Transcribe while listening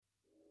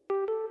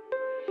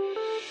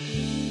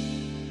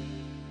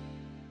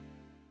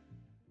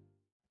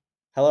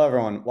Hello,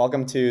 everyone.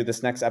 Welcome to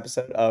this next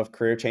episode of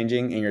Career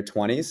Changing in Your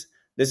 20s.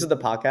 This is the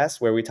podcast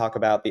where we talk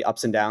about the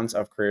ups and downs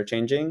of career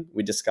changing.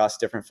 We discuss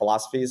different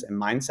philosophies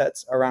and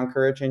mindsets around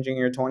career changing in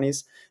your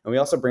 20s. And we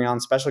also bring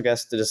on special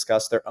guests to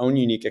discuss their own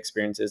unique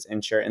experiences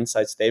and share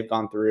insights they've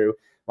gone through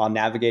while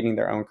navigating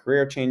their own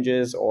career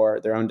changes or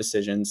their own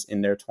decisions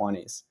in their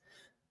 20s.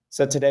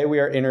 So today we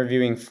are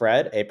interviewing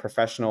Fred, a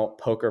professional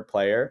poker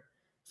player.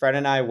 Fred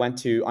and I went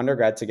to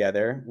undergrad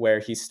together, where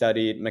he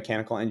studied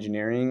mechanical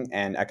engineering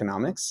and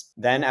economics.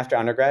 Then after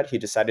undergrad, he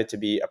decided to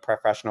be a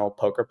professional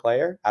poker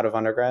player out of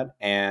undergrad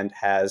and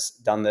has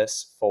done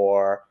this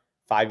for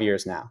 5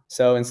 years now.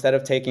 So instead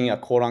of taking a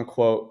quote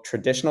unquote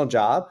traditional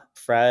job,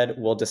 Fred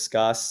will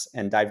discuss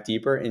and dive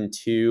deeper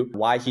into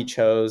why he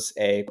chose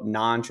a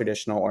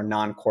non-traditional or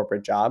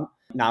non-corporate job.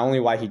 Not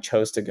only why he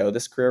chose to go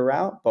this career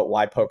route, but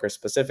why poker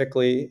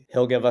specifically.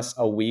 He'll give us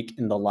a week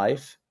in the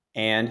life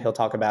and he'll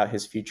talk about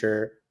his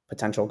future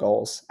potential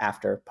goals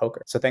after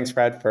poker. So thanks,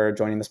 Fred, for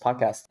joining this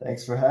podcast.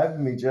 Thanks for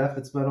having me, Jeff.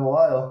 It's been a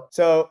while.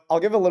 So I'll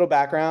give a little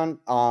background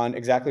on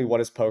exactly what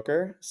is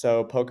poker.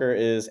 So poker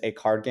is a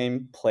card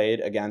game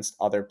played against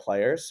other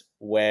players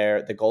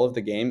where the goal of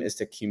the game is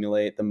to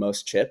accumulate the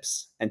most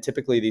chips. And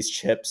typically these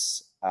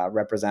chips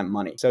represent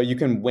money. So you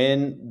can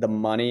win the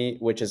money,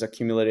 which is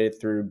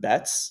accumulated through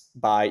bets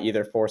by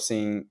either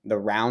forcing the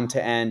round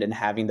to end and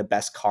having the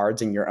best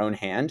cards in your own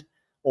hand,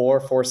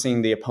 or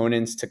forcing the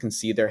opponents to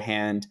concede their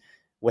hand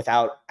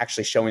without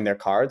actually showing their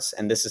cards.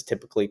 And this is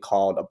typically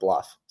called a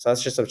bluff. So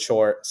that's just a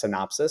short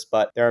synopsis,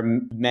 but there are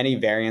many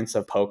variants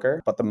of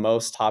poker, but the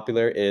most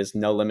popular is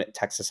No Limit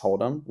Texas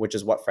Hold'em, which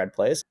is what Fred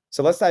plays.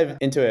 So let's dive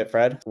into it,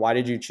 Fred. Why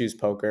did you choose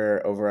poker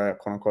over a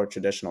quote unquote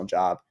traditional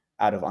job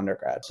out of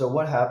undergrad? So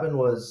what happened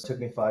was it took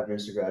me 5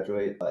 years to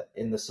graduate.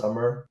 In the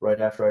summer, right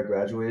after I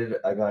graduated,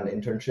 I got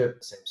an internship in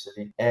the same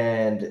city.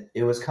 And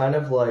it was kind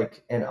of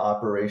like an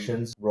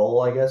operations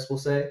role, I guess we'll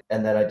say.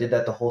 And then I did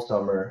that the whole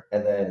summer.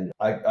 And then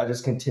I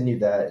just continued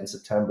that in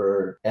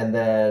September. And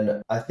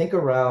then I think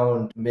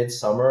around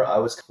midsummer, I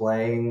was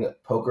playing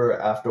poker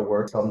after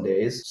work some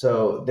days.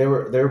 So they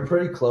were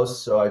pretty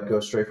close. So I'd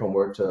go straight from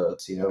work to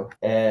casino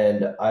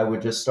and I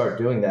would just start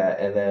doing that.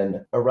 And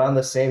then around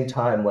the same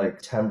time,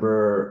 like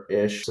September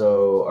ish.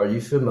 So are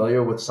you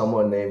familiar with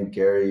someone named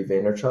Gary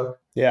Vaynerchuk?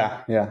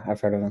 Yeah, I've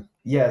heard of him.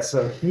 Yeah,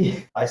 so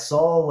I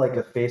saw like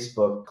a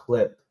Facebook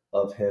clip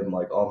of him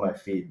like on my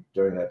feed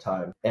during that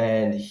time.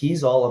 And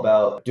he's all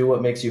about do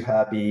what makes you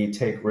happy,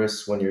 take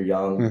risks when you're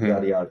young,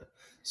 yada yada.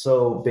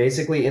 So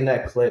basically in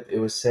that clip, it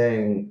was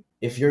saying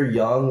if you're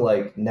young,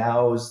 like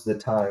now's the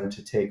time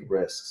to take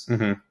risks.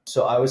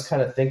 So I was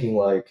kind of thinking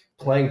like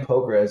playing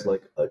poker as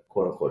like a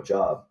quote unquote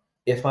job.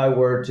 If I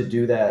were to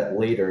do that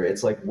later,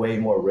 it's like way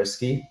more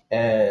risky.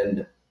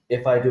 And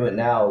if I do it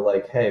now,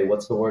 like, hey,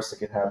 what's the worst that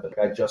can happen?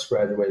 Like, I just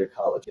graduated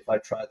college. If I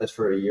try this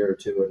for a year or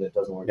two and it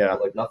doesn't work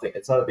out, like nothing,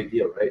 it's not a big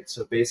deal, right?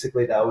 So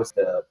basically that was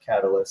the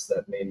catalyst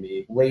that made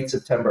me late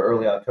September,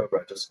 early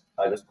October,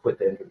 I just quit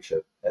the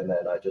internship and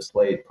then I just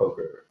played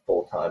poker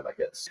full time, I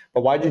guess.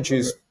 But why did you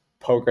choose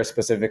poker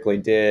specifically?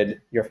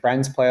 Did your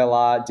friends play a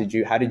lot?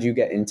 How did you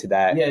get into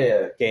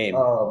that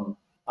game?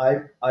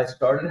 I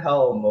started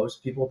how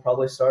most people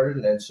probably started,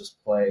 and it's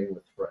just playing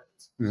with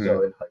friends.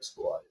 So in high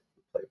school, I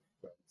played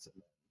with friends.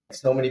 And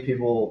so many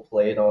people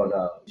played on.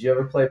 Did you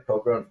ever play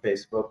poker on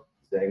Facebook,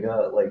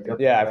 Zanga?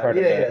 Yeah, I've heard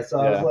of it. Yeah.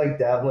 So I was like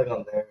dabbling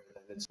on there.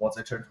 And then once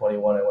I turned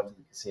 21, I went to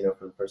the casino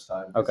for the first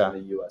time. Okay. In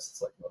the U.S.,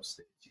 it's like most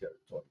states, you go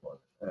to 21.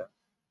 Yeah.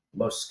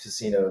 Most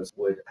casinos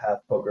would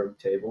have poker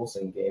tables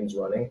and games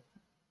running.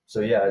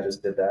 So yeah, I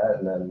just did that,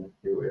 and then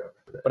here we are.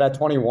 But at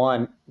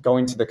 21,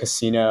 going to the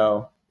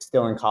casino,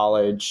 still in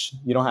college,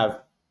 you don't have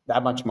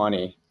that much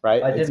money,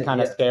 right? It's kind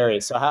of scary.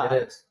 So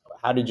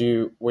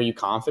were you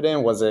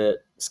confident? Was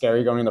it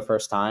scary going the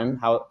first time?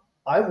 How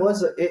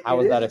was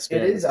that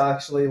experience? It is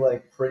actually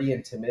like pretty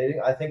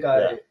intimidating. I think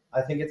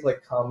it's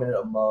like common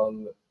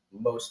among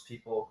most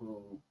people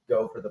who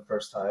go for the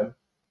first time.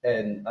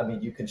 And I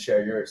mean, you can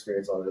share your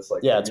experience on this.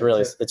 Like,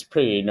 it's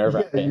pretty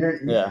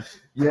nerve-wracking. Yeah.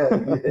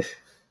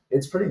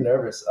 It's pretty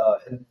nervous,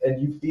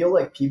 and you feel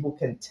like people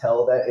can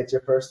tell that it's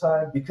your first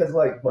time because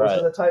like most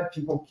of the time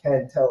people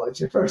can tell it's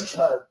your first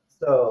time.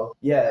 So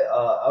yeah,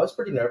 I was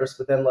pretty nervous,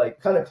 but then like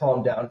kind of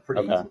calmed down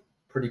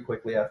pretty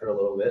quickly after a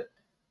little bit.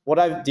 We'll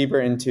dive deeper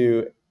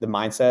into the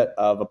mindset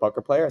of a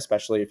poker player,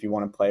 especially if you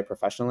want to play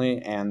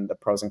professionally, and the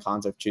pros and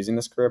cons of choosing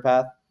this career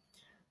path.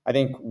 I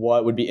think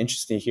what would be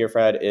interesting to hear,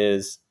 Fred,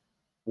 is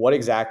what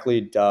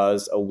exactly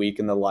does a week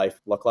in the life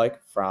look like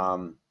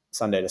from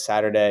Sunday to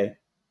Saturday?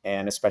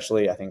 And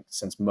especially, I think,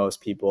 since most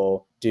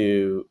people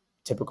do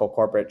typical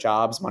corporate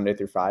jobs Monday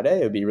through Friday,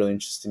 it would be really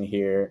interesting to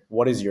hear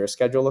what does your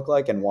schedule look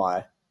like and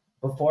why?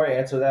 Before I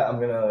answer that, I'm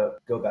going to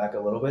go back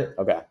a little bit.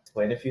 Okay.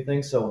 Explain a few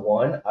things. So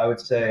one, I would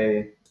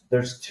say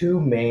there's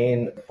two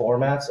main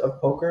formats of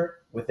poker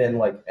within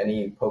like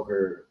any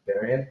poker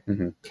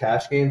variant.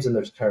 Cash games and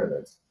there's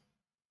tournaments.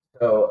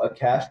 So a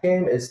cash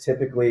game is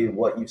typically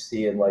what you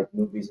see in like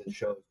movies and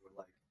shows.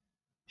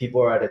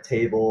 People are at a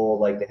table,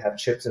 like they have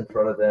chips in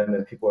front of them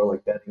and people are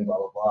like betting, blah,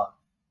 blah, blah.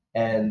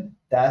 And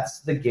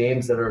that's the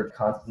games that are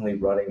constantly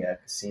running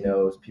at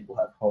casinos. People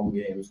have home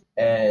games,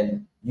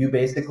 and you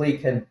basically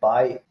can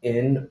buy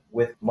in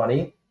with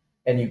money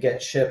and you get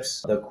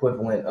chips the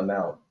equivalent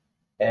amount.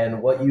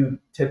 And what you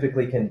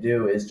typically can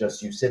do is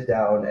just you sit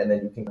down and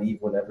then you can leave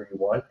whenever you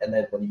want. And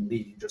then when you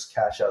leave, you just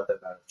cash out the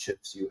amount of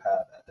chips you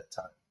have at that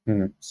time.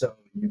 Mm-hmm. So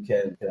you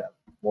can have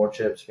more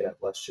chips, you can have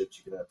less chips,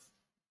 you can have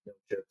no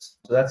chips.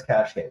 So that's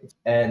cash games.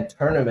 And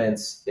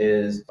tournaments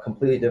is a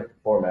completely different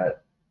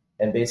format.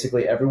 And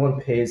basically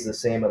everyone pays the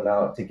same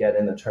amount to get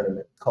in the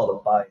tournament. It's called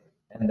a buy-in.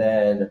 And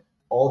then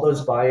all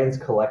those buy-ins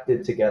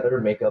collected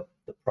together make up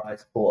the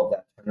prize pool of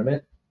that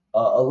tournament.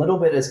 A little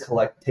bit is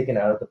taken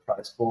out of the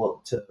prize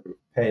pool to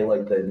pay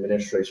like the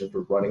administration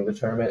for running the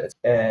tournament,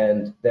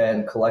 and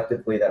then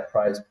collectively that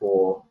prize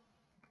pool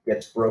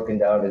gets broken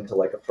down into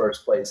like a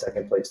first place,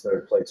 second place,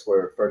 third place,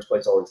 where first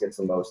place always gets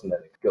the most and then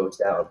it goes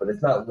down, but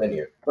it's not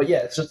linear. But yeah,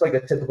 it's just like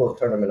a typical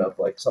tournament of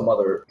like some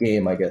other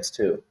game, I guess,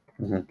 too.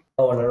 Mm-hmm.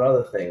 Oh, and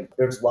another thing,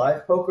 there's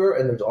live poker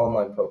and there's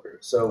online poker.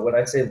 So when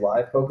I say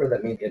live poker,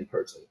 that means in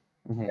person,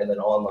 and then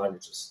online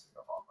is just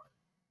online.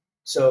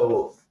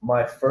 So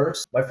my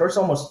first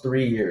almost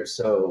 3 years,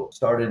 so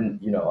started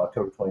in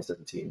October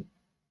 2017.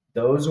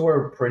 Those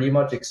were pretty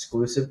much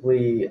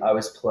exclusively I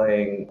was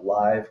playing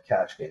live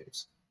cash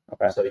games.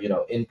 Okay. So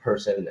in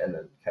person and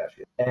then cash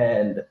games.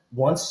 And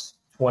once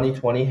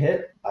 2020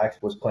 hit, I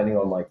was planning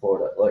on like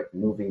Florida, like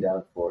moving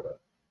down to Florida,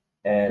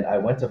 and I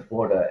went to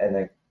Florida, and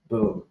then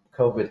boom,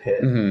 COVID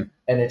hit, and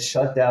it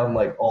shut down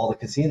like all the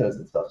casinos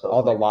and stuff. So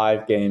all the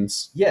live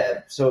games.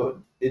 Yeah,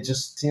 so it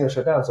just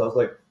shut down. So I was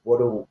like, what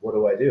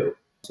do I do?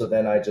 So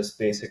then I just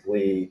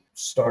basically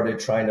started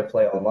trying to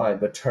play online.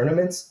 But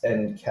tournaments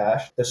and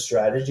cash, the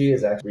strategy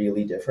is actually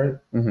really different.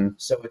 Mm-hmm.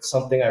 So it's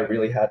something I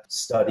really had to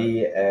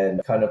study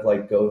and kind of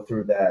like go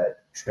through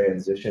that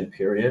transition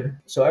period.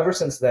 So ever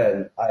since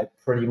then, I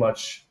pretty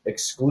much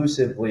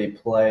exclusively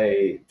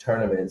play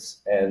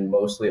tournaments and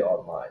mostly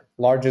online.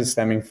 Largely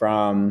stemming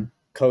from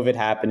COVID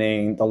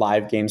happening, the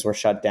live games were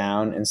shut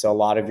down. And so a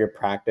lot of your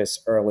practice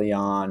early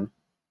on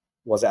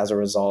was as a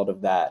result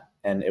of that.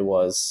 And it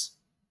was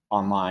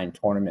online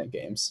tournament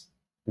games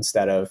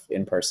instead of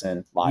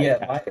in-person live.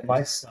 Yeah,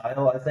 my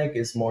style I think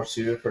is more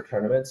suited for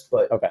tournaments,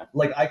 but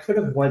like I could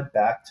have went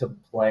back to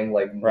playing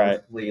like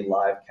mostly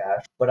live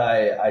cash, but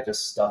I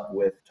just stuck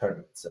with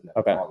tournaments and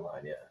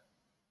online. Yeah.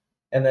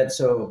 And then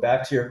so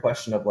back to your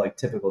question of like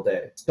typical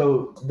day.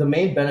 So the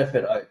main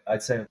benefit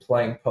I'd say of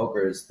playing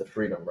poker is the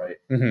freedom, right?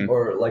 Mm-hmm.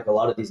 Or like a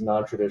lot of these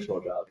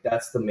non-traditional jobs.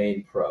 That's the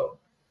main pro.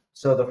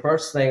 So the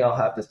first thing I'll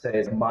have to say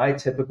is my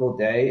typical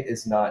day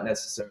is not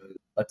necessarily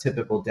a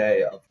typical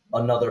day of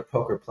another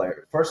poker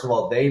player. First of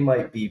all, they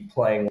might be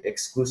playing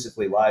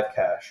exclusively live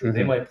cash, or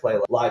they might play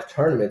like live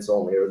tournaments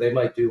only, or they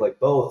might do like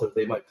both, or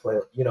they might play,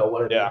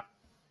 whatever. Yeah.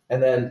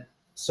 And then,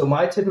 so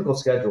my typical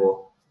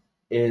schedule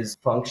is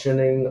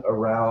functioning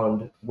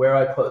around where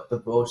I put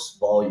the most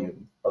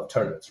volume of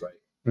tournaments, right?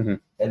 Mm-hmm.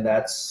 And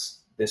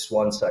that's this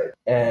one site.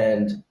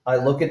 And I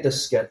look at the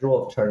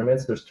schedule of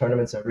tournaments. There's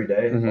tournaments every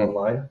day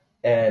online.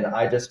 And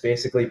I just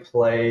basically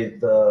play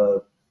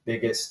the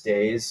biggest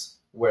days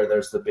where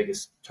there's the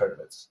biggest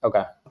tournaments.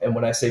 Okay. And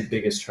when I say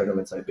biggest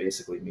tournaments, I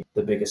basically mean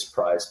the biggest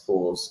prize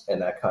pools,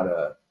 and that kind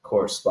of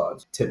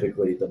corresponds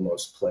typically the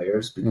most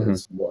players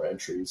because more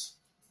entries,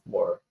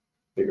 more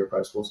bigger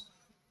prize pools.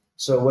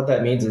 So what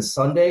that means is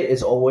Sunday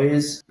is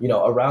always,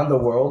 around the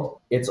world,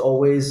 it's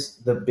always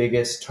the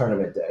biggest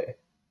tournament day.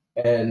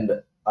 And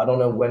I don't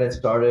know when it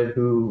started,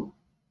 who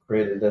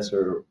created this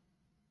or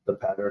the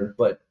pattern,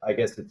 but I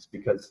guess it's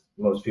because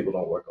most people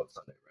don't work on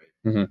Sunday,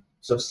 right? Mm-hmm.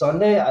 So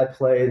Sunday, I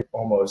play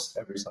almost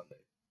every Sunday.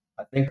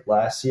 I think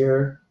last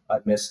year I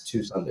missed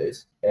 2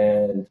 Sundays.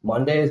 And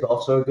Monday is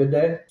also a good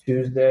day.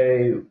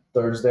 Tuesday,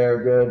 Thursday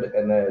are good,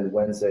 and then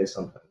Wednesday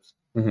sometimes.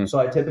 Mm-hmm. So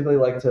I typically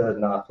like to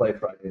not play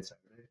Friday and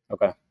Saturday.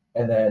 Okay.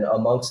 And then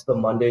amongst the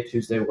Monday,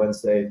 Tuesday,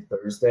 Wednesday,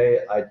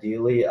 Thursday,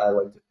 ideally I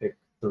like to pick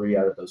 3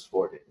 out of those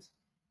 4 days.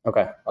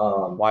 Okay.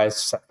 Why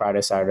is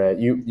Friday,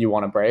 Saturday? You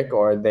want a break,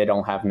 or they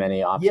don't have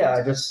many options?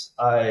 Yeah,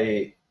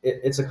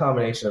 it's a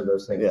combination of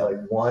those things. Yeah. Like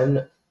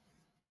one,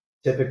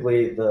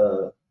 typically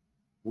the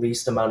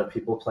least amount of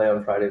people play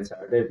on Friday and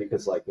Saturday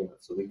because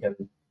it's the weekend.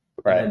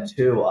 Right. And then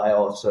 2, I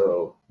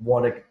also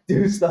want to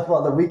do stuff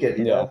on the weekend,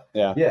 you know?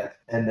 Yeah.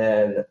 And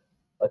then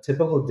a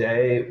typical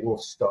day will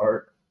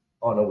start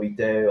on a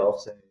weekday, I'll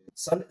say.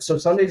 So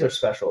Sundays are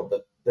special.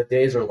 The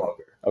days are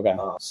longer. Okay.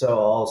 So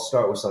I'll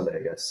start with Sunday,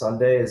 I guess.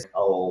 Sundays,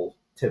 I'll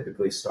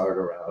typically start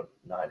around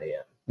 9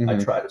 a.m. Mm-hmm.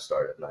 I try to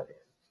start at 9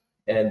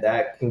 a.m. And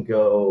that can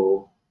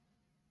go,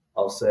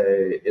 I'll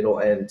say it'll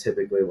end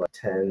typically like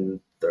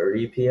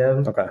 10:30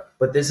 p.m. Okay.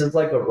 But this is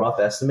like a rough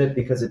estimate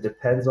because it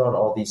depends on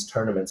all these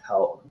tournaments,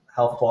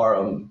 how far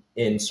I'm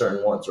in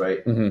certain ones,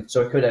 right? Mm-hmm.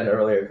 So it could end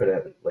earlier, it could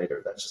end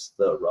later. That's just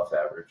the rough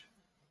average.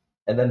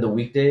 And then the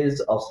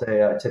weekdays, I'll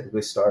say I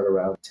typically start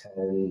around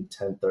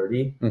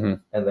 10:30, and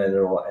then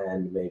it'll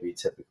end maybe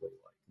typically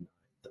like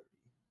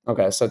 9:30.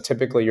 Okay, so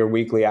typically your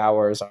weekly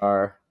hours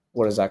are,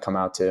 what does that come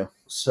out to?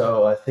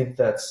 So I think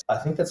that's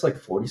like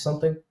 40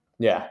 something.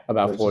 Yeah,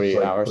 about which is 40 like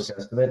quick hours.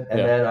 estimate. And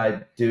Yeah. then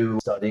I do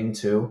studying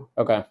too,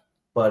 Okay.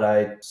 but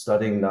I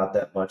studying not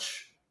that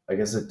much. I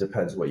guess it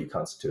depends what you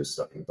constitute as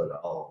studying, but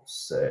I'll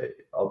say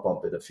I'll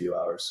bump it a few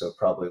hours. So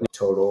probably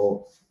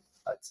total,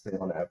 I'd say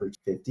on average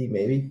 50,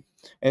 maybe.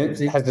 And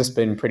 50. has this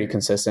been pretty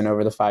consistent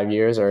over the 5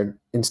 years, or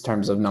in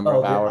terms of number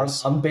of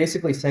hours? I'm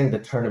basically saying the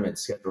tournament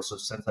schedule. So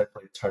since I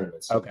played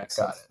tournaments, so Okay, got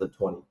since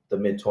the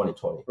mid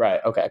 2020. Right.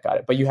 Okay, got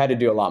it. But you had to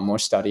do a lot more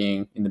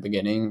studying in the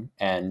beginning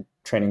and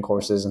training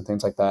courses and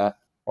things like that,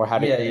 or how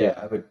did?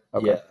 I would.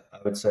 Okay. Yeah, I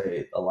would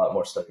say a lot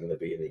more studying in the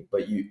beginning,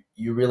 but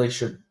you really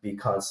should be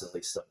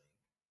constantly studying.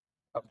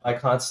 By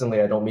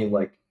constantly, I don't mean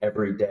like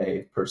every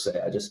day per se.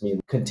 I just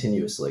mean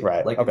continuously.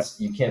 Right. Like Okay.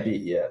 you can't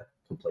be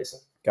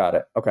complacent. Got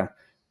it. Okay.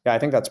 Yeah, I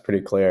think that's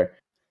pretty clear.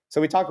 So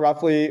we talked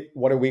roughly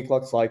what a week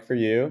looks like for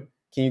you.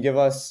 Can you give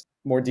us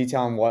more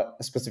detail on what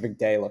a specific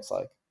day looks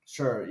like?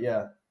 Sure,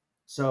 yeah.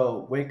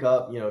 So wake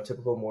up,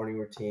 typical morning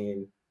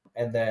routine,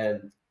 and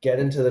then get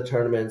into the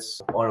tournaments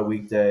on a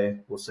weekday,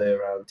 we'll say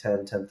around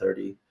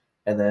 10:30,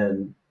 and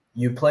then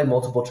you play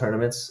multiple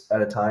tournaments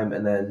at a time,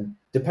 and then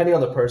depending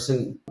on the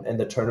person and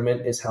the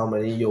tournament is how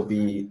many you'll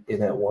be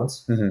in at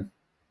once. Mm-hmm.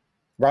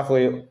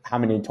 Roughly, how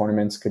many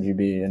tournaments could you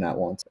be in at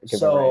once?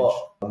 Give a range.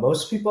 So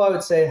most people I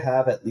would say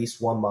have at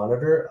least one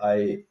monitor.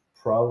 I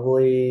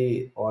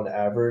probably on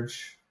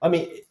average, I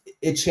mean,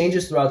 it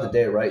changes throughout the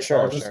day, right? Sure,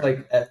 I'll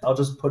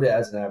just put it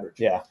as an average.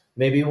 Yeah.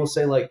 Maybe we'll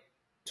say like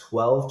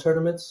 12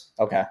 tournaments.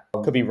 Okay.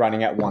 Could be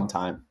running at one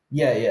time.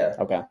 Yeah.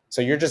 Okay.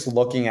 So you're just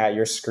looking at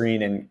your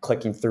screen and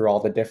clicking through all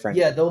the different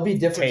there'll be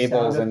different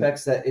tables sound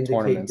effects that indicate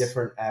tournaments.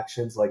 different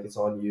actions, like it's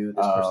on you,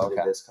 this person okay.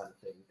 did this kind of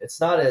thing. It's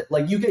not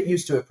like you get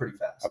used to it pretty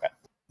fast. Okay.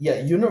 Yeah,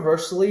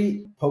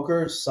 universally,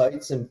 poker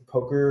sites and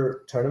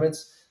poker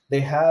tournaments, they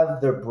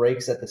have their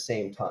breaks at the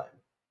same time.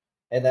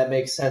 And that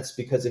makes sense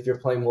because if you're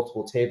playing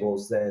multiple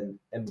tables, and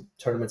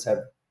tournaments have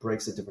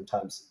breaks at different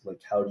times, like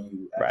how do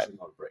you actually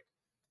want to break?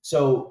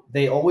 So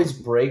they always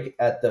break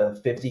at the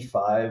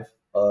 55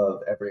 of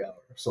every hour.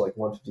 So like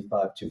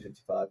 155,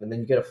 255, and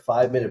then you get a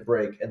 5-minute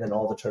break, and then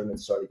all the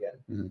tournaments start again.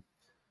 Mm-hmm.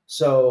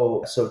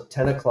 So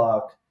 10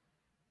 o'clock,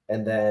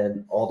 and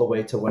then all the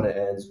way to when it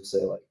ends, we'll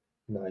say like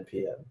 9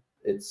 p.m.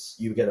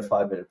 You get a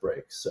 5-minute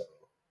break. So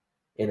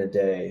in a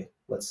day,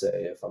 let's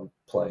say if I'm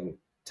playing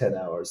 10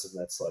 hours, then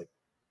that's like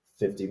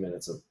 50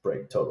 minutes of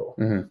break total,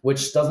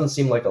 which doesn't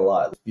seem like a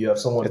lot. If you have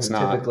someone who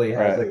typically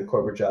has like a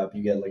corporate job,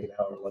 you get like an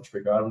hour lunch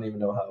break. I don't even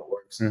know how it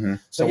works. Mm-hmm.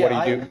 So what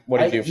do you do? What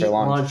do you do for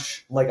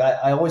lunch? Like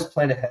I always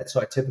plan ahead,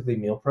 so I typically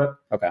meal prep.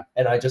 Okay.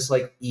 And I just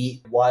like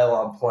eat while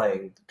I'm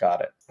playing.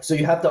 Got it. So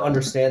you have to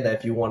understand that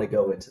if you want to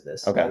go into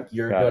this, okay,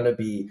 you're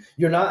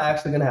not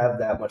actually gonna have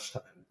that much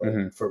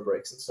time for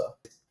breaks and stuff.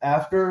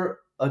 After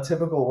a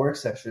typical work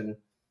session,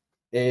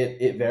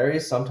 it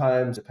varies.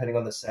 Sometimes depending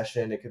on the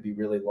session, it could be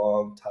really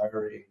long,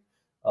 tiring.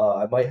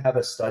 I might have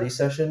a study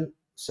session,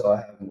 so I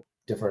have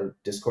different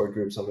Discord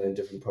groups. I'm in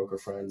different poker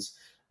friends,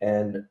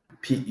 and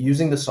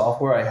using the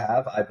software I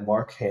have, I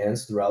mark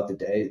hands throughout the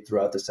day,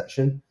 throughout the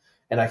session,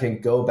 and I can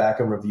go back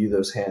and review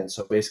those hands.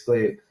 So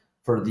basically,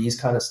 for these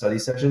kind of study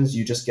sessions,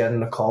 you just get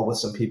in a call with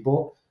some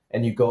people,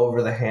 and you go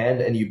over the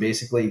hand, and you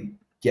basically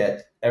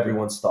get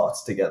everyone's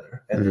thoughts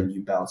together, and then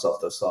you bounce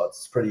off those thoughts.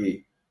 It's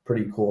pretty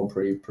cool and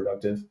pretty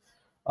productive.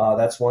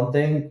 That's one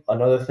thing.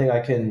 Another thing, I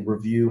can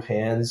review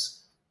hands.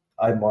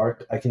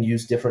 I can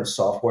use different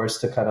softwares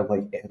to kind of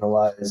like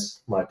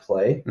analyze my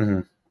play,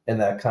 and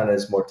that kind of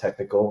is more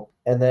technical.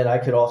 And then I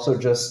could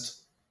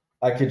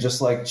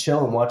just like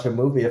chill and watch a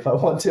movie if I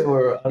want to,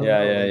 or I don't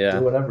know,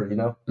 do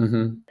whatever,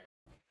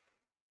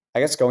 I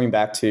guess going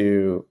back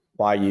to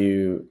why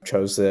you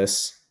chose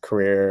this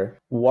career,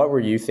 what were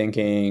you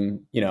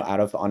thinking, out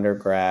of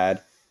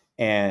undergrad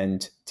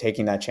and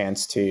taking that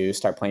chance to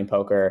start playing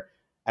poker?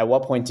 At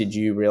what point did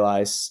you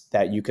realize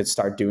that you could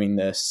start doing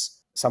this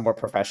somewhat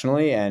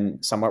professionally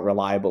and somewhat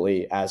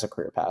reliably as a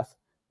career path?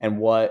 And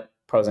what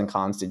pros and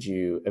cons did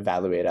you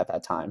evaluate at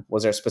that time?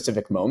 Was there a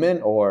specific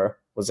moment, or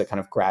was it kind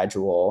of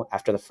gradual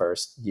after the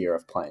first year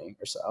of playing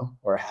or so,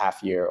 or a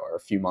half year or a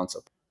few months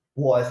of?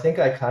 Well, I think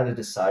I kind of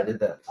decided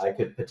that I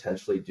could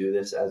potentially do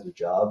this as a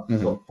job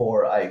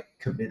before I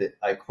committed.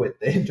 I quit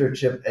the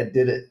internship and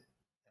did it.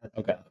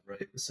 Okay.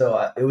 Right.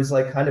 So it was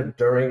like kind of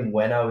during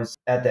when I was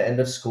at the end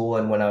of school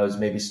and when I was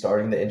maybe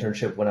starting the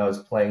internship, when I was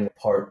playing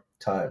part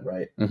time,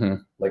 right?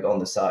 Like on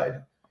the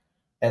side.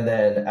 And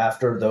then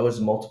after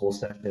those multiple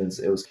sessions,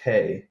 it was,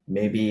 hey,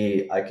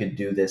 maybe I could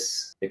do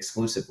this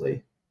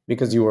exclusively.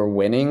 Because you were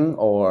winning,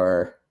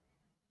 or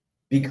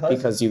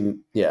because you,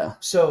 yeah.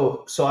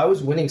 So I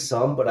was winning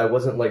some, but I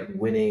wasn't like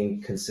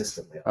winning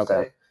consistently, I'll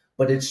say.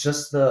 But it's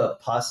just the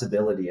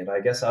possibility. And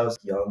I guess I was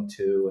young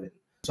too. And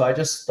so I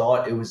just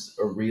thought it was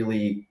a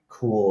really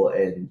cool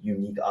and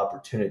unique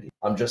opportunity.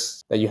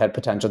 That you had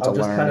potential to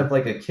learn. I'm just kind of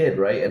like a kid,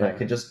 right? And I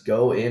could just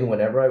go in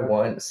whenever I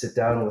want, sit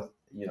down with,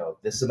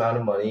 this amount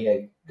of money,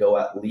 and go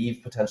out,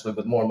 leave potentially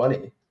with more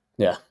money.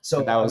 Yeah. So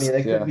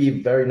it could be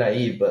very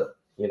naive, but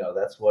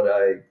that's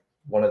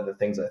one of the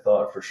things I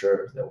thought for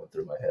sure that went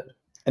through my head.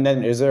 And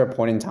then is there a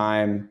point in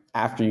time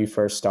after you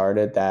first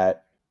started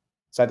that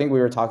So I think we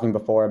were talking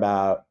before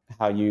about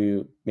how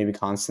you maybe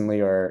constantly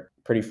or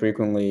pretty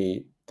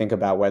frequently think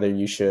about whether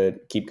you should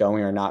keep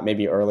going or not,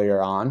 maybe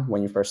earlier on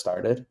when you first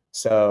started.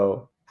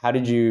 So how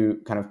did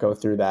you kind of go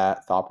through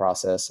that thought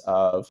process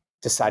of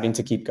deciding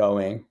to keep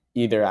going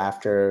either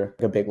after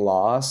a big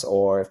loss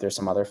or if there's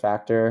some other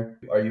factor?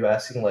 Are you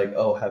asking like,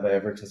 oh, have I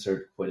ever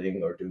considered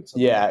quitting or doing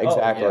something? Yeah, Oh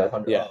exactly. yeah,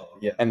 100. Yeah. Oh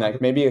yeah, And like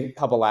 100. maybe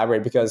help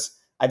elaborate because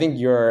I think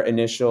your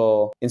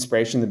initial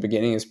inspiration in the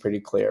beginning is pretty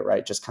clear,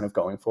 right? Just kind of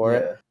going for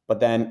it. Yeah. But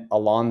then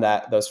along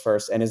those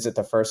first, and is it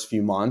the first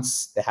few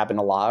months that happened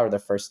a lot or the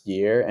first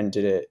year? And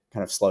did it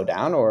kind of slow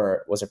down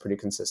or was it pretty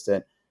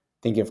consistent?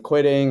 Thinking of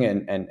quitting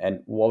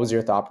and what was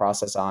your thought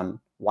process on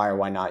why or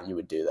why not you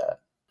would do that?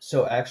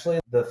 So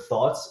actually, the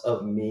thoughts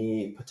of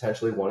me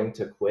potentially wanting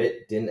to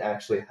quit didn't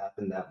actually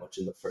happen that much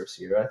in the first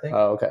year, I think.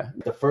 Oh, okay.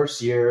 The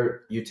first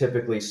year, you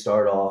typically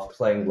start off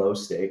playing low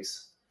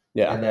stakes.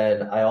 Yeah. And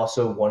then I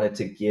also wanted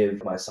to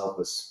give myself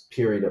a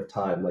period of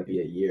time, like a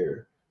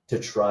year, to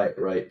try it,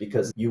 right?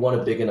 Because you want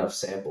a big enough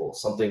sample.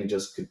 Something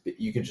just could be,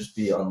 you could just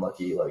be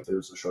unlucky, like it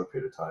was a short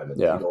period of time and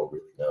Yeah. you don't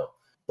really know.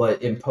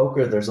 But in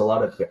poker, there's a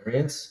lot of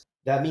variance.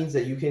 That means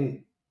that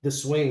the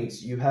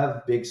swings, you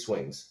have big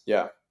swings.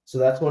 Yeah. So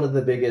that's one of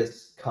the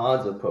biggest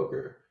cons of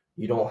poker.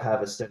 You don't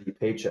have a steady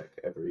paycheck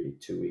every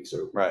 2 weeks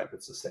or Right.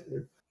 it's the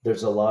standard.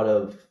 There's a lot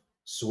of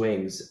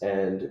swings,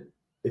 and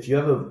if you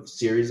have a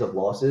series of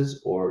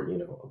losses or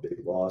a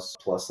big loss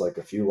plus like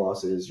a few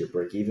losses, you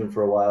break even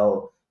for a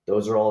while.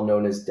 Those are all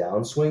known as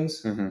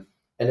downswings, and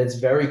it's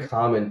very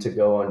common to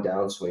go on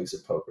downswings in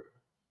poker.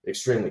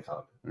 Extremely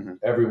common.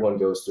 Everyone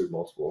goes through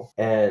multiple,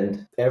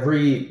 and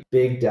every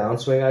big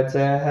downswing I'd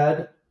say I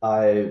had,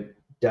 I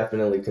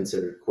definitely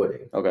considered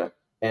quitting. Okay.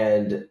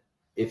 And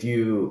if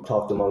you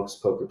talk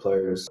amongst poker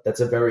players, that's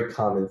a very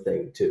common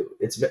thing too.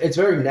 It's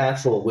very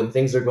natural when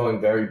things are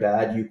going very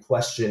bad. You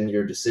question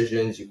your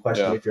decisions. You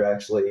question if you're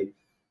actually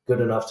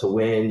good enough to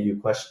win. You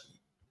question.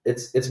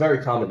 It's very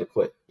common to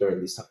quit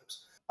during these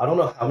times. I don't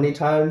know how many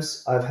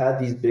times I've had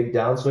these big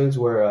downswings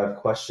where I've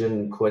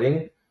questioned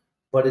quitting,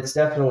 but it's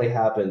definitely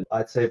happened.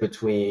 I'd say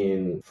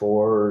between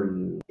 4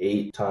 and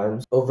 8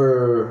 times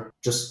over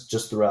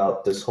just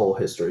throughout this whole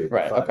history,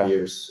 Right. 5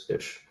 years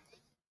ish.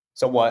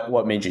 So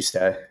what made you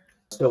stay?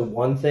 So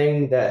one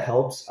thing that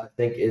helps, I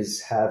think,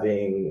 is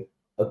having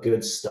a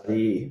good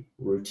study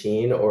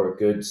routine or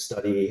good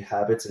study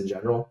habits in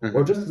general,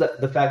 or just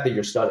the fact that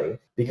you're studying.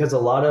 Because a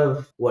lot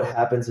of what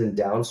happens in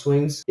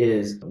downswings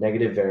is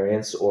negative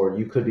variance, or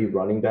you could be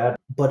running bad.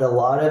 But a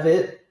lot of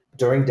it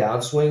during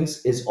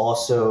downswings is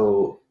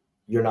also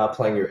you're not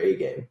playing your A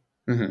game.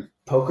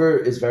 Poker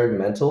is very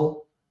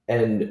mental,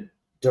 and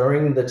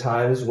during the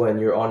times when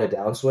you're on a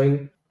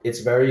downswing,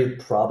 it's very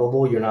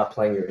probable you're not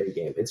playing your A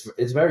game.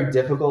 It's very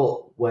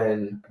difficult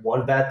when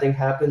one bad thing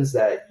happens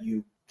that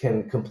you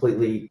can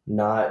completely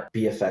not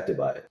be affected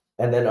by it.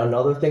 And then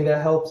another thing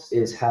that helps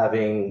is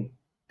having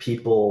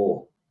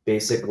people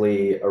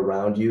basically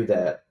around you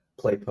that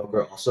play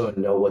poker also and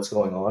know what's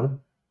going on.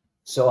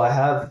 So I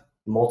have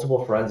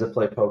multiple friends that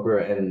play poker,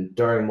 and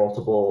during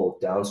multiple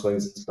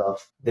downswings and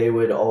stuff, they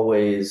would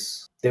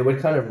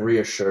kind of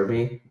reassure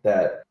me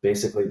that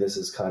basically this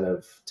is kind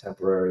of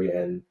temporary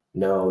and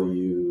no,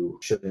 you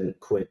shouldn't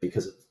quit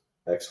because of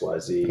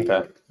XYZ.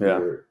 Okay. Yeah.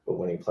 You're a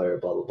winning player,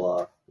 blah blah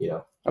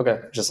blah. Okay.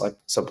 Just like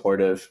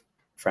supportive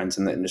friends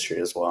in the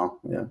industry as well.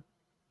 Yeah.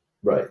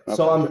 Right. Okay.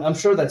 So I'm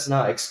sure that's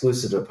not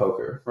exclusive to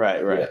poker.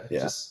 Right.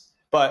 Yeah.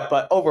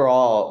 But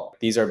overall,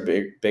 these are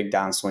big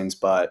downswings.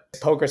 But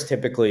poker's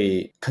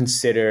typically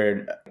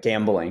considered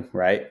gambling,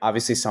 right?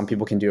 Obviously, some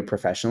people can do it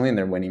professionally and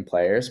they're winning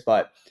players.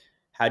 But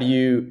how do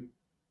you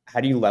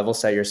level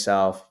set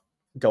yourself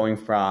going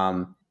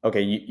from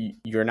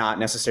you're not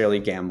necessarily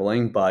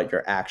gambling, but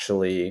you're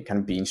actually kind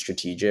of being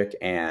strategic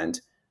and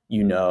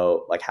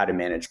like how to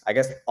manage. I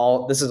guess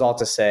this is all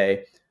to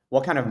say,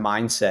 what kind of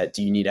mindset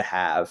do you need to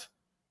have,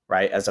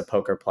 right, as a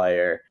poker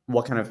player?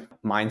 What kind of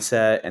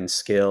mindset and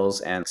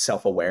skills and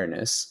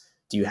self-awareness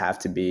do you have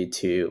to be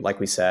to, like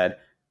we said,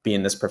 be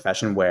in this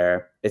profession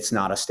where it's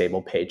not a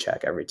stable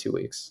paycheck every 2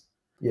 weeks?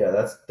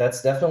 Yeah,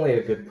 that's definitely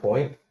a good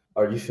point.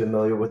 Are you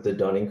familiar with the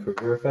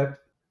Dunning-Kruger effect?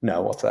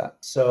 No, what's that?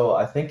 So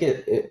I think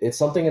it's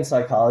something in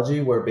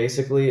psychology where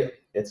basically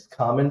it's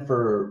common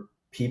for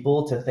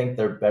people to think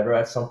they're better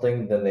at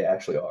something than they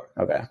actually are.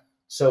 Okay.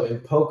 So in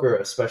poker,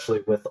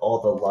 especially with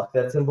all the luck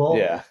that's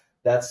involved,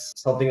 that's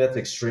something that's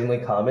extremely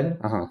common.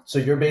 So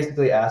you're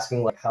basically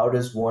asking, like, how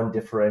does one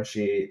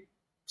differentiate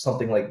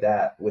something like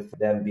that with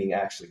them being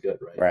actually good,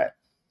 right? Right.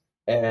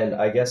 And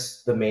I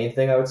guess the main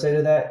thing I would say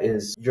to that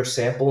is your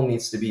sample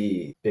needs to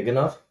be big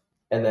enough,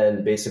 and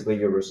then basically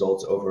your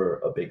results over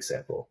a big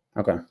sample.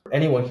 Okay.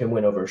 Anyone can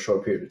win over a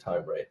short period of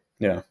time, right?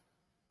 Yeah.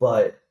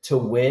 But to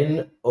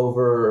win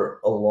over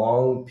a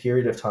long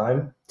period of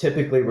time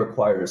typically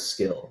requires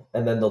skill.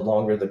 And then the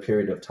longer the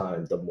period of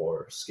time, the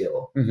more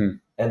skill.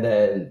 And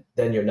then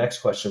your next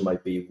question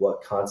might be,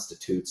 what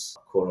constitutes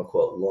quote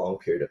unquote long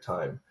period of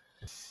time?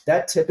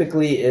 That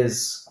typically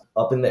is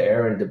up in the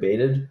air and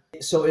debated.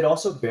 So it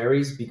also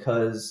varies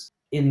because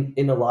in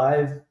a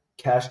live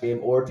cash game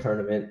or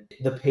tournament,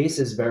 the pace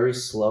is very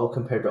slow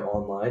compared to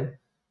online.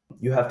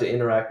 You have to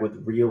interact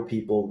with real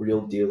people,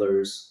 real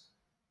dealers,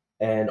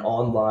 and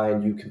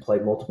online you can play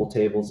multiple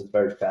tables. It's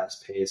very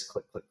fast paced,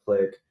 click, click,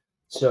 click.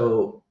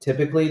 So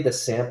typically the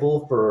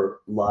sample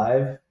for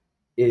live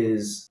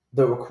is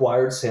the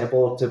required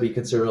sample to be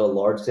considered a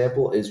large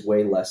sample is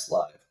way less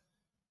live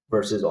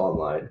versus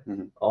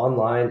online.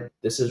 Online,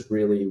 this is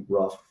really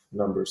rough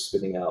numbers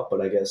spitting out,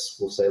 but I guess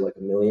we'll say like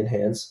 1,000,000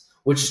 hands,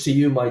 which to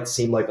you might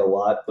seem like a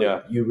lot,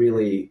 but you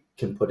really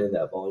can put in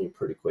that volume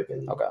pretty quick.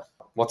 And okay,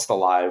 what's the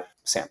live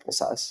sample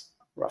size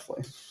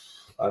roughly?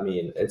 I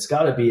mean, it's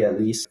got to be at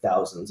least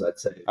thousands, I'd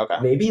say. Okay.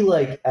 Maybe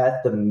like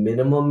at the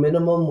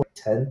minimum,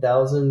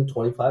 10,000,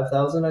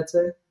 25,000, I'd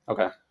say.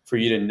 Okay. For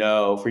you to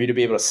know, for you to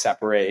be able to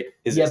separate,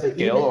 is it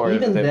skill or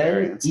even the then,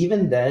 variance?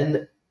 Even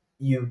then,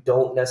 you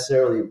don't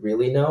necessarily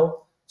really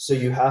know. So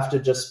you have to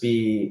just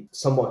be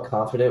somewhat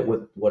confident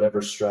with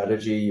whatever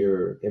strategy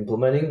you're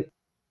implementing.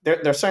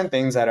 There are certain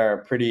things that are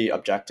pretty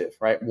objective,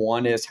 right?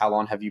 One is how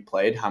long have you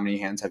played? How many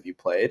hands have you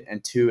played?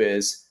 And two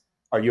is,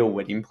 are you a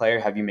winning player?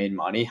 Have you made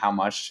money? How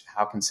much?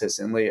 How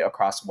consistently?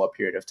 Across what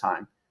period of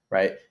time,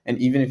 right? And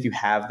even if you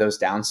have those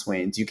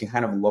downswings, you can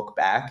kind of look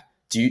back.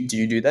 Do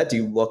you do that? Do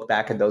you look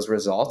back at those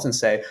results and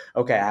say,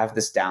 okay, I have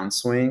this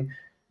downswing,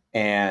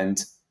 and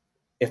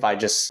if I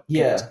just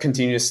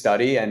continue to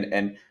study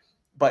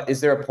but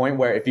is there a point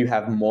where if you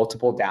have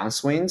multiple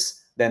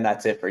downswings, then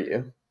that's it for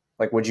you?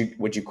 Like, would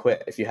you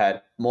quit if you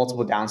had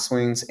multiple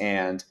downswings?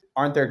 And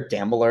aren't there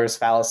gamblers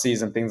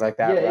fallacies and things like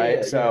that,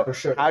 right? Yeah, for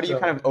sure. How do you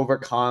kind of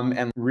overcome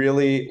and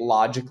really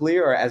logically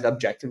or as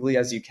objectively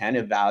as you can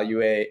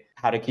evaluate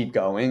how to keep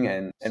going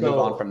and move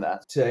on from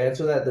that? To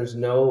answer that, there's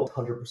no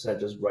 100%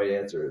 just right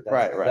answer.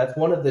 Right. That's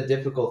one of the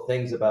difficult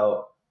things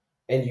about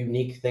and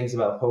unique things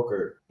about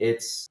poker.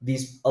 It's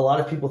a lot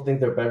of people think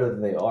they're better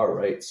than they are,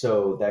 right?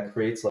 So that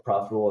creates a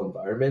profitable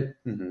environment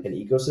and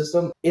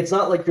ecosystem. It's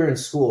not like you're in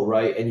school,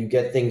 right? And you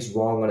get things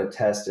wrong on a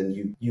test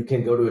and you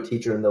can go to a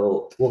teacher and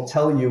will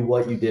tell you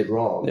what you did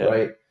wrong,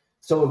 right?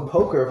 So in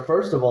poker,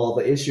 first of all,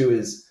 the issue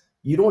is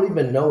you don't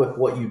even know if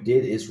what you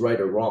did is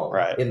right or wrong.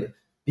 Right.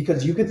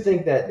 Because you could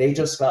think that they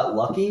just got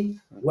lucky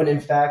when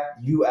in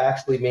fact you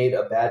actually made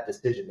a bad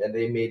decision and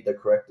they made the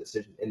correct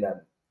decision in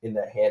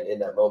that hand, in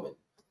that moment.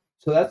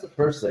 So that's the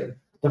first thing.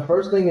 The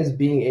first thing is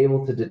being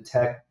able to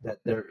detect that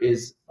there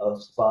is a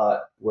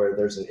spot where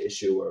there's an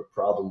issue or a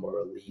problem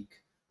or a leak.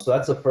 So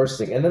that's the first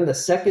thing. And then the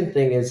second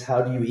thing is,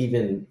 how do you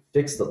even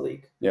fix the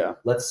leak? Yeah.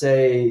 Let's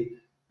say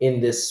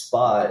in this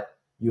spot,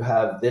 you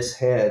have this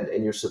hand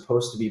and you're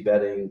supposed to be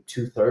betting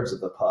 2/3 of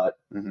the pot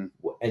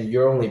and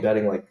you're only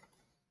betting like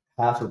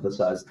half of the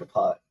size of the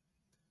pot.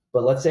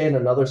 But let's say in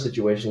another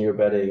situation, you're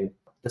betting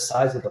the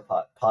size of the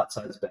pot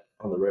size bet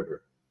on the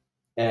river.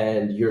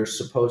 And you're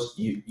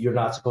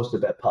not supposed to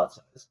bet pot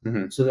size.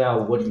 So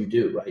now what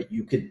do, right?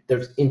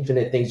 There's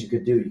infinite things you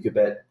could do. You could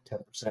bet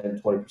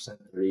 10%, 20%,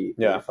 30,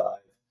 35,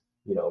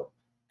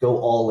 go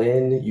all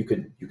in. You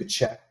could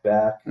check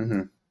back.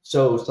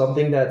 So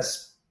something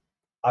that's,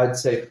 I'd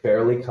say,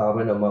 fairly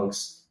common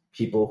amongst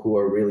people who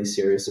are really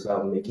serious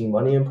about making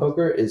money in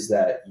poker is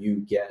that you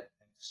get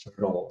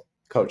external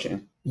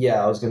coaching.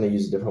 Yeah, I was going to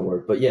use a different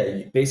word. But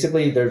yeah,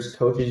 basically there's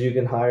coaches you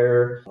can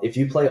hire. If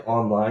you play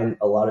online,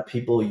 a lot of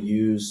people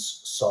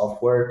use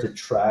software to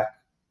track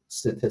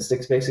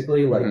statistics,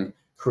 basically, like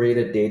create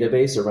a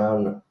database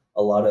around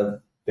a lot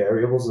of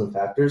variables and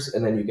factors.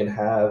 And then you can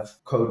have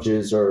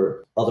coaches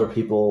or other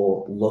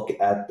people look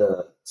at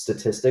the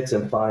statistics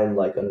and find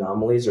like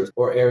anomalies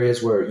or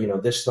areas where,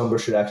 this number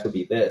should actually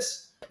be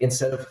this.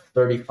 Instead of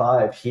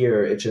 35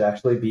 here, it should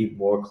actually be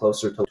more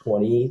closer to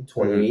 20,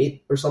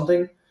 28 or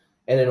something.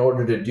 And in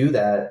order to do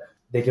that,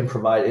 they can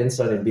provide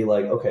insight and be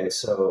like, okay,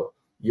 so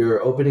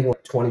you're opening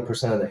like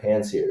 20% of the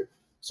hands here.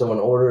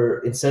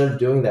 So instead of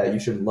doing that, you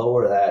should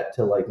lower that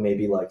to like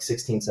maybe like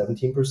 16,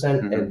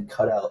 17% and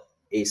cut out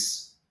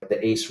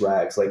the ace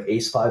rags, like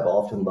ace 5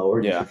 often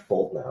lower, you should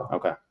fold now.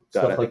 Okay.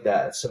 Stuff like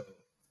that. So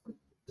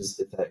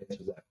if that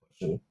answers that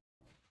question.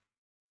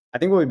 I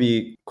think what would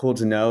be cool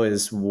to know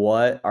is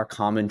what are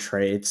common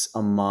traits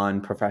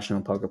among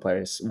professional poker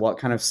players? What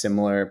kind of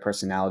similar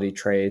personality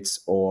traits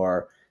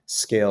or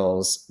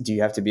skills do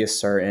you have to be a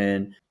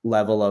certain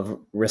level of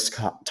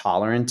risk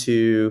tolerant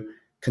to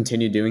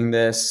continue doing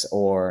this?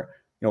 Or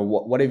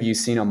what have you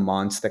seen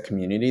amongst the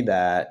community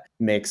that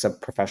makes a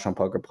professional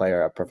poker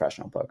player a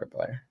professional poker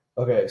player?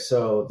 Okay,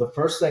 so the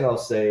first thing I'll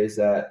say is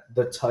that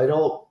the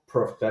title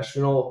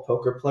professional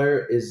poker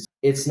player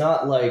it's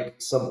not like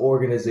some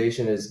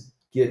organization is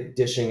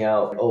dishing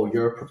out, oh,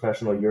 you're a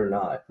professional, you're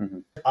not.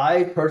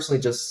 I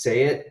personally just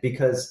say it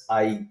because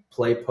I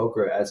play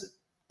poker as a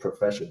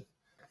profession.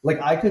 Like,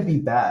 I could be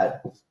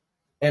bad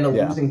and a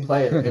losing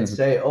player and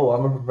say, oh,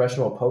 I'm a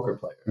professional poker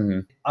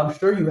player. I'm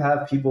sure you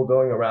have people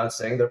going around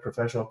saying they're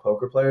professional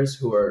poker players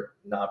who are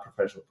not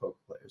professional poker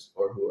players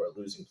or who are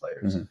losing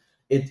players.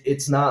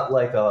 It's not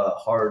like a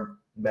hard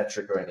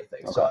metric or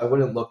anything. So I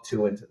wouldn't look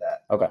too into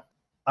that. Okay.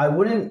 I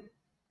wouldn't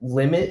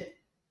limit,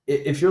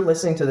 if you're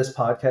listening to this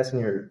podcast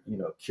and you're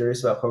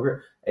curious about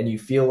poker and you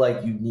feel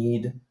like you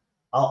need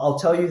I'll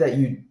tell you that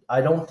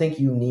I don't think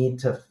you need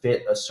to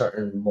fit a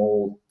certain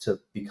mold to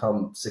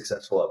become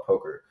successful at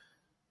poker.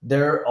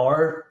 There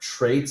are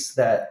traits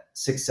that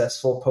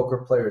successful poker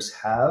players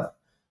have,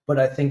 but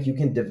I think you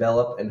can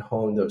develop and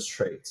hone those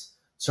traits.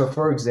 So,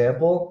 for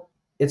example,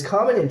 it's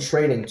common in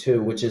trading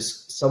too, which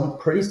is some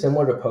pretty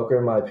similar to poker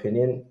in my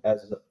opinion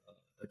as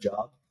a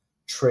job.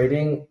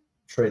 Trading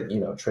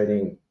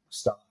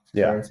stocks,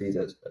 currencies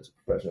as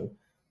a profession.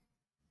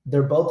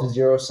 They're both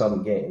zero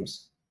sum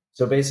games.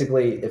 So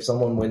basically, if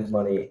someone wins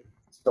money,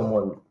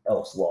 someone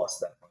else lost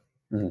that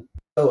money. Mhm.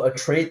 So a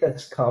trait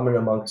that's common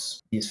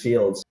amongst these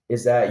fields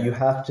is that you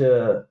have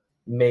to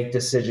make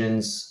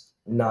decisions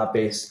not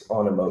based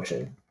on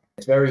emotion.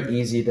 It's very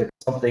easy to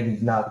something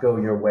not go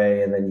your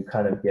way and then you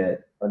kind of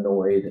get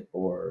annoyed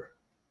or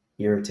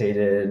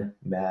irritated,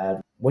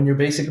 mad. When you're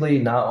basically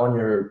not on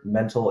your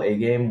mental A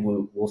game,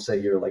 we'll say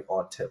you're like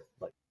on tip.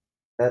 Like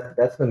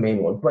that's the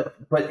main one.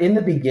 But in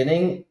the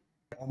beginning,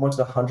 almost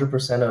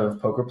 100%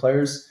 of poker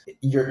players,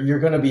 you're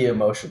going to be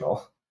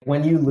emotional.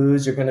 When you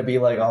lose, you're going to be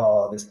like,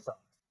 oh, this sucks.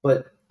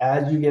 But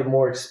as you get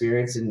more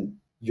experience and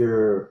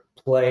you're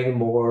playing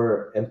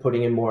more and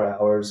putting in more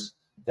hours,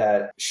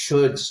 that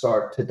should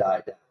start to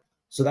die down.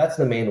 So that's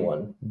the main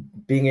one.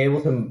 Being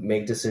able to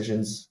make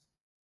decisions,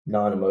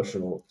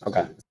 non-emotional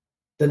Okay. decisions.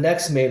 The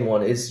next main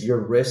one is your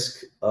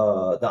risk,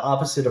 the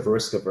opposite of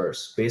risk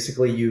averse.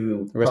 Basically,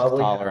 you Risk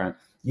probably tolerant.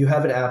 You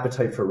have an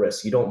appetite for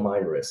risk. You don't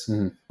mind risk.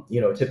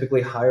 Mm-hmm.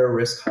 Typically higher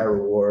risk, higher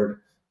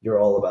reward. You're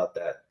all about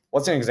that.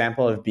 What's an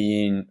example of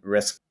being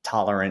risk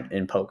tolerant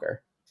in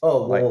poker?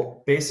 Oh,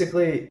 well,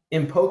 basically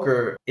in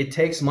poker, it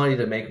takes money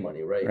to make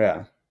money, right?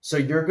 Yeah. So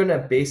you're going to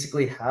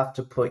basically have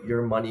to put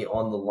your money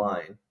on the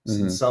line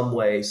in some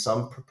way,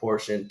 some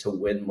proportion to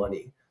win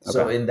money. Okay.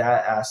 So in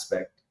that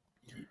aspect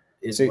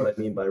is what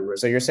I mean by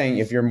risk. So you're saying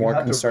if you're more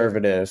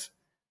conservative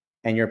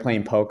and you're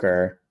playing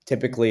poker,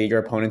 typically your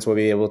opponents will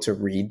be able to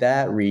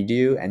read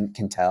you and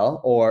can tell,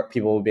 or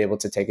people will be able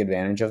to take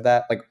advantage of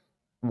that. Like,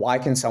 why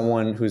can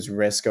someone who's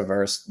risk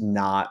averse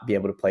not be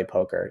able to play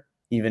poker,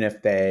 even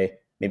if they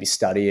maybe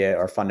study it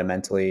or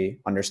fundamentally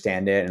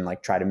understand it and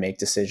like try to make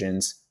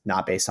decisions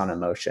not based on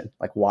emotion?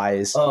 Like, why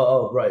is...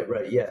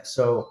 right, yeah.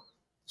 So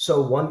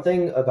one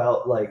thing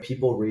about like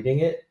people reading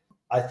it,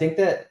 I think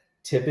that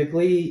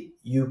typically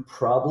you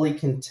probably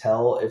can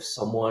tell if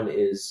someone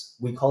is,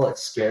 we call it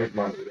scared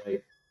money,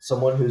 right?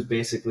 Someone who's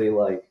basically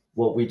like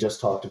what we just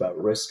talked about,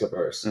 risk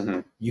averse. Mm-hmm.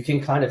 You can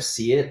kind of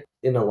see it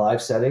in a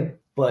live setting,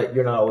 but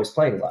you're not always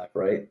playing live,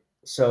 right?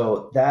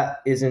 So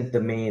that isn't the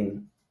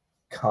main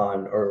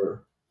con,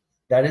 or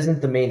that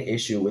isn't the main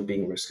issue with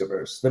being risk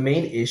averse. The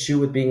main issue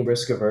with being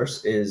risk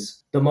averse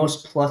is the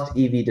most plus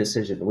EV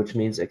decision, which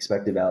means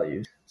expected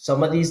value.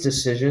 Some of these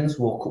decisions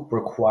will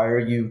require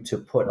you to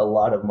put a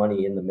lot of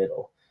money in the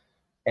middle.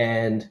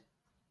 And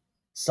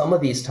some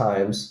of these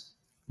times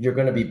you're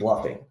going to be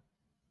bluffing.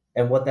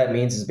 And what that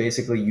means is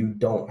basically you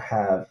don't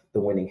have the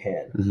winning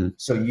hand. Mm-hmm.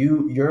 So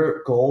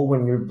your goal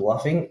when you're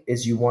bluffing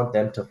is you want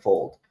them to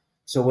fold.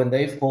 So when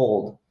they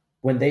fold,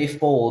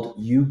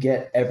 you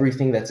get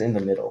everything that's in the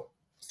middle.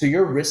 So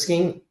you're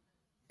risking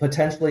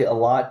potentially a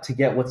lot to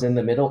get what's in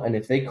the middle. And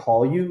if they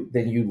call you,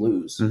 then you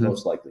lose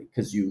most likely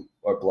because you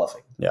are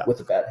bluffing with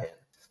a bad hand.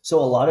 So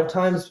a lot of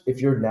times, if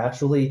you're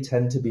naturally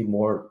tend to be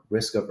more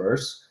risk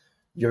averse,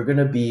 you're going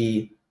to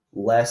be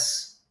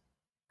less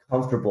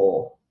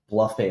comfortable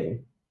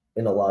bluffing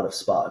in a lot of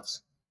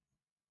spots,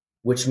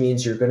 which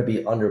means you're going to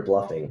be under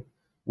bluffing,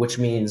 which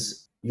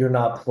means you're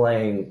not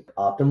playing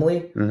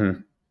optimally.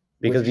 Mm-hmm.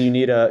 Because you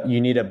need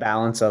a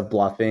balance of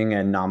bluffing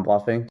and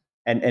non-bluffing.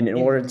 And in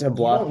order to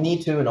bluff, you don't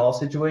need to in all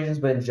situations,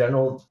 but in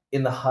general,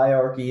 in the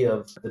hierarchy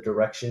of the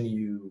direction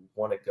you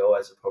want to go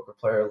as a poker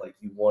player, like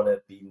you want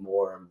to be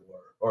more and more,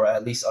 or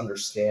at least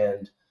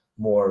understand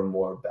more and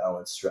more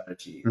balanced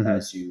strategy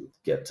as you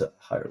get to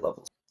higher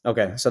levels.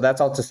 Okay, so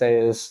that's all to say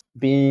is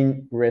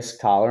being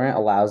risk tolerant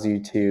allows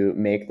you to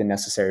make the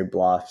necessary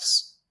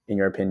bluffs, in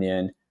your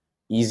opinion,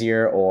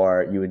 easier,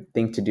 or you would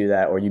think to do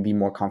that, or you'd be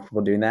more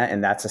comfortable doing that.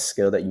 And that's a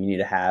skill that you need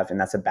to have. And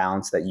that's a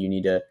balance that you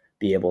need to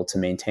be able to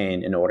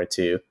maintain in order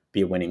to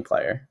be a winning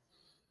player.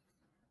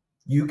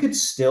 You could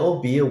still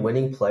be a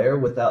winning player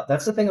without,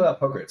 that's the thing about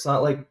poker. It's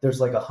not like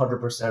there's like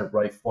 100%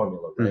 right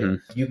formula, right?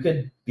 Mm-hmm. You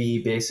could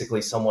be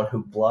basically someone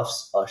who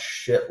bluffs a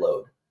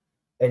shitload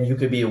and you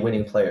could be a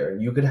winning player.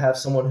 You could have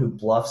someone who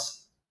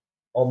bluffs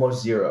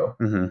almost zero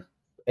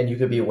and you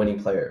could be a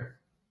winning player.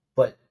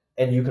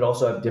 And you could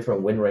also have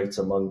different win rates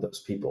among those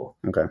people.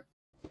 Okay.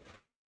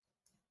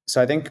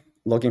 So I think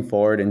looking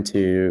forward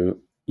into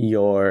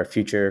your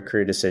future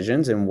career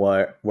decisions and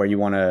where you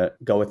want to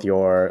go with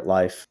your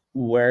life,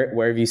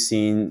 where have you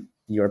seen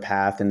your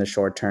path in the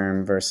short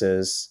term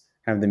versus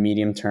kind of the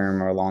medium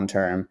term or long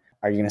term?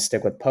 Are you going to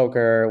stick with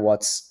poker?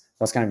 What's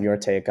kind of your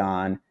take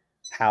on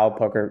how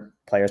poker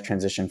players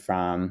transition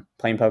from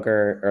playing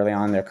poker early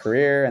on in their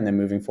career and then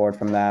moving forward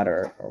from that,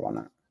 or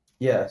whatnot?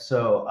 Yeah,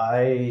 so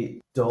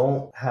I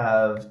don't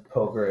have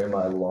poker in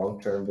my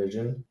long-term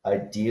vision.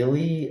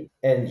 Ideally,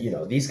 and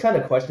these kind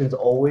of questions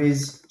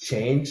always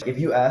change. If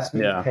you asked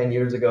me Yeah. 10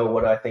 years ago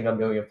what I think I'm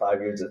doing in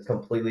 5 years, it's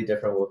completely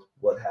different with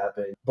what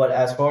happened. But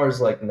as far as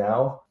like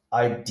now,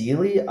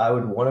 ideally, I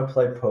would want to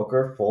play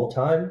poker full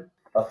time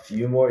a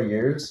few more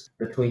years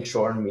between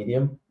short and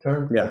medium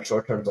term. Yeah. Like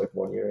short term's like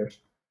 1 year.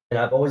 And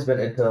I've always been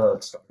into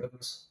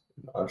startups,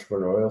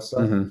 entrepreneurial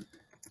stuff. Mm-hmm.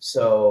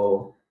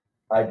 So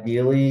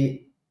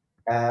ideally,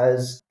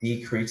 as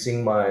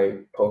decreasing my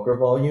poker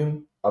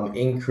volume, I'm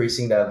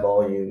increasing that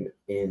volume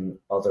in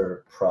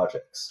other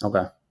projects.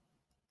 Okay.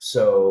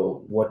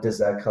 So what does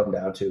that come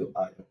down to?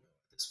 I don't know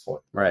at this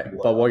point. Right.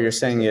 But what you're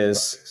saying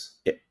is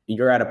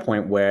you're at a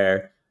point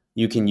where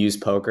you can use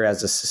poker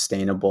as a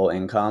sustainable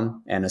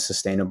income and a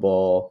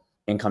sustainable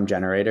income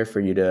generator for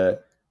you to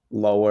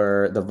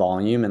lower the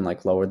volume and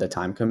like lower the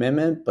time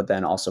commitment, but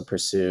then also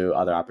pursue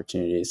other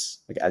opportunities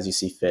like as you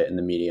see fit in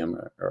the medium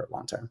or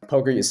long term.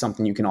 Poker is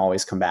something you can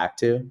always come back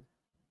to.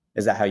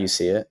 Is that how you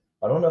see it?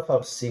 I don't know if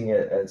I'm seeing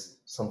it as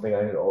something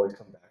I can always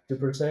come back to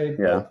per se,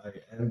 Yeah. but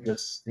I am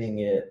just seeing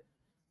it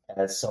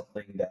as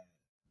something that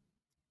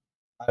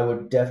I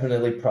would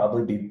definitely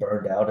probably be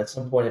burned out at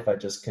some point if I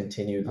just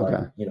continued like,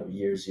 Okay.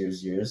 years.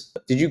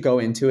 Did you go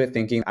into it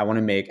thinking I want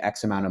to make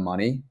X amount of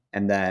money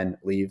and then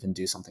leave and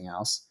do something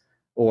else?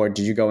 Or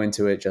did you go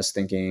into it just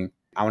thinking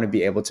I want to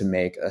be able to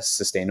make a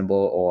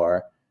sustainable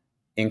or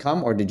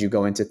income? Or did you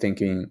go into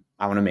thinking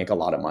I want to make a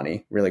lot of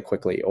money really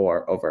quickly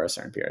or over a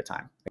certain period of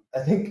time? I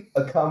think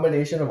a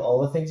combination of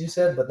all the things you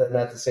said, but then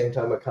at the same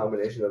time, a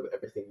combination of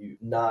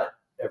not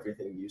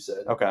everything you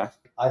said. Okay.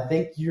 I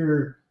think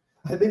you're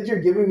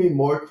giving me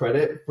more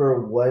credit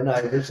for when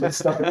I originally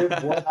started,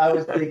 what I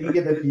was thinking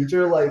in the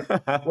future. Like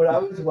when I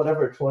was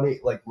whatever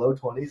 20, like low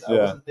 20s, I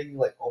wasn't thinking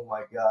like, oh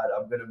my god,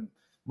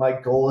 my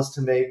goal is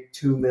to make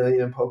 2 million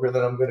in poker,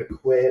 then I'm gonna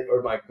quit,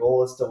 or my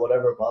goal is to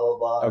whatever, blah blah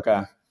blah.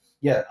 Okay.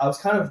 Yeah, I was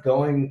kind of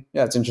going.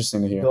 Yeah, it's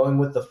interesting to hear. Going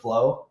with the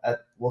flow,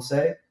 we'll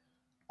say.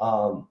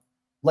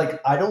 Like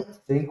I don't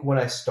think when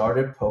I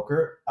started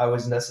poker, I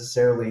was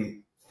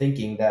necessarily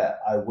thinking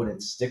that I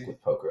wouldn't stick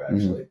with poker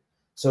actually.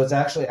 So it's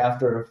actually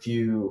after a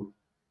few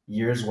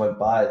years went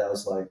by that I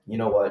was like, you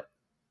know what?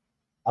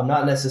 I'm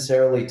not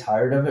necessarily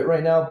tired of it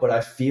right now, but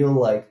I feel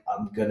like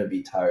I'm gonna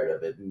be tired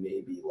of it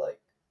maybe like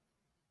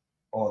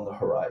on the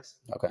horizon.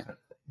 Okay.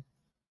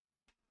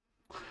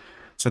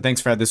 So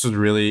thanks, Fred. This was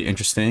really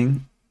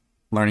interesting.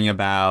 Learning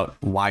about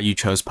why you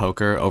chose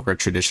poker over a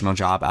traditional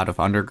job out of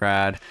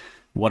undergrad,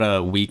 what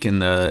a week in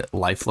the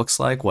life looks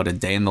like, what a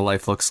day in the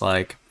life looks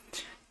like,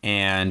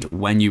 and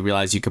when you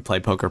realized you could play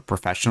poker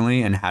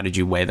professionally and how did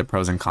you weigh the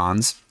pros and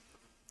cons.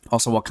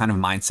 Also, what kind of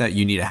mindset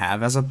you need to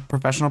have as a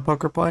professional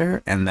poker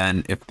player, and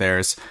then if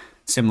there's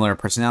similar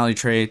personality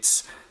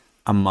traits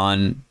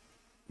among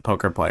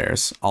poker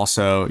players.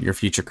 Also, your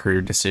future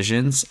career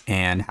decisions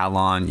and how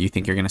long you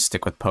think you're going to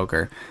stick with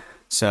poker.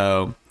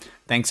 So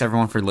thanks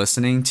everyone for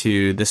listening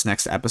to this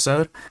next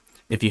episode.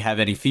 If you have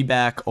any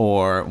feedback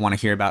or want to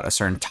hear about a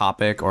certain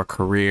topic or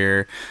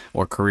career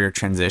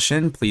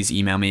transition, please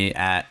email me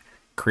at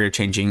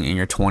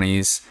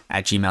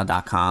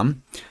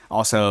careerchanginginyour20s@gmail.com.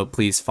 Also,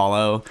 please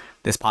follow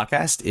this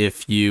podcast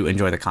if you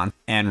enjoy the content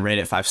and rate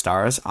it 5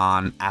 stars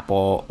on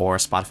Apple or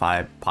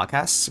Spotify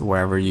podcasts,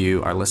 wherever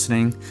you are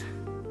listening.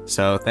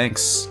 So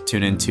thanks.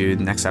 Tune into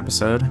the next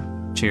episode.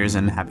 Cheers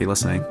and happy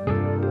listening.